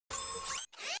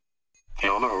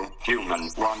Hello, human.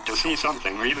 Want to see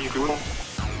something really cool?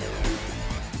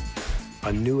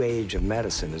 A new age of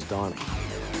medicine is dawning.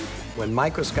 When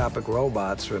microscopic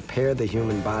robots repair the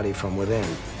human body from within.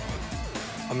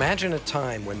 Imagine a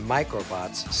time when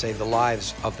microbots save the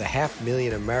lives of the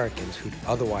 500,000 Americans who'd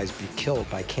otherwise be killed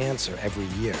by cancer every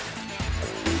year.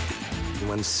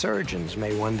 When surgeons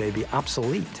may one day be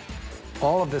obsolete.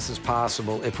 All of this is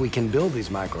possible if we can build these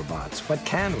microbots. But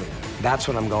can we? That's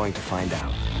what I'm going to find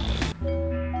out.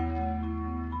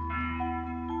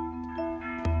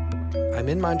 I'm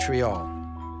in Montreal,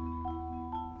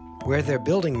 where they're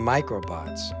building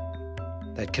microbots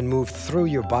that can move through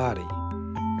your body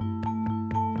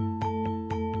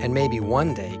and maybe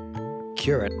one day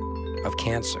cure it of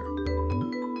cancer.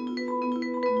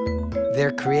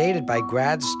 They're created by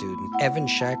grad student Evan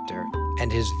Schechter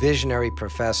and his visionary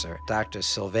professor, Dr.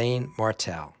 Sylvain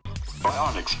Martel.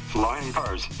 Bionics, flying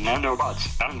cars, nanobots,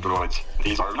 androids.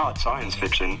 These are not science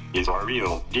fiction, these are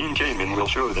real. Dean Kamen will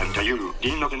show them to you.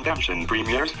 Dean of Invention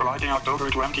premieres Friday, October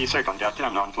 22nd at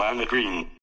 10 on Planet Green.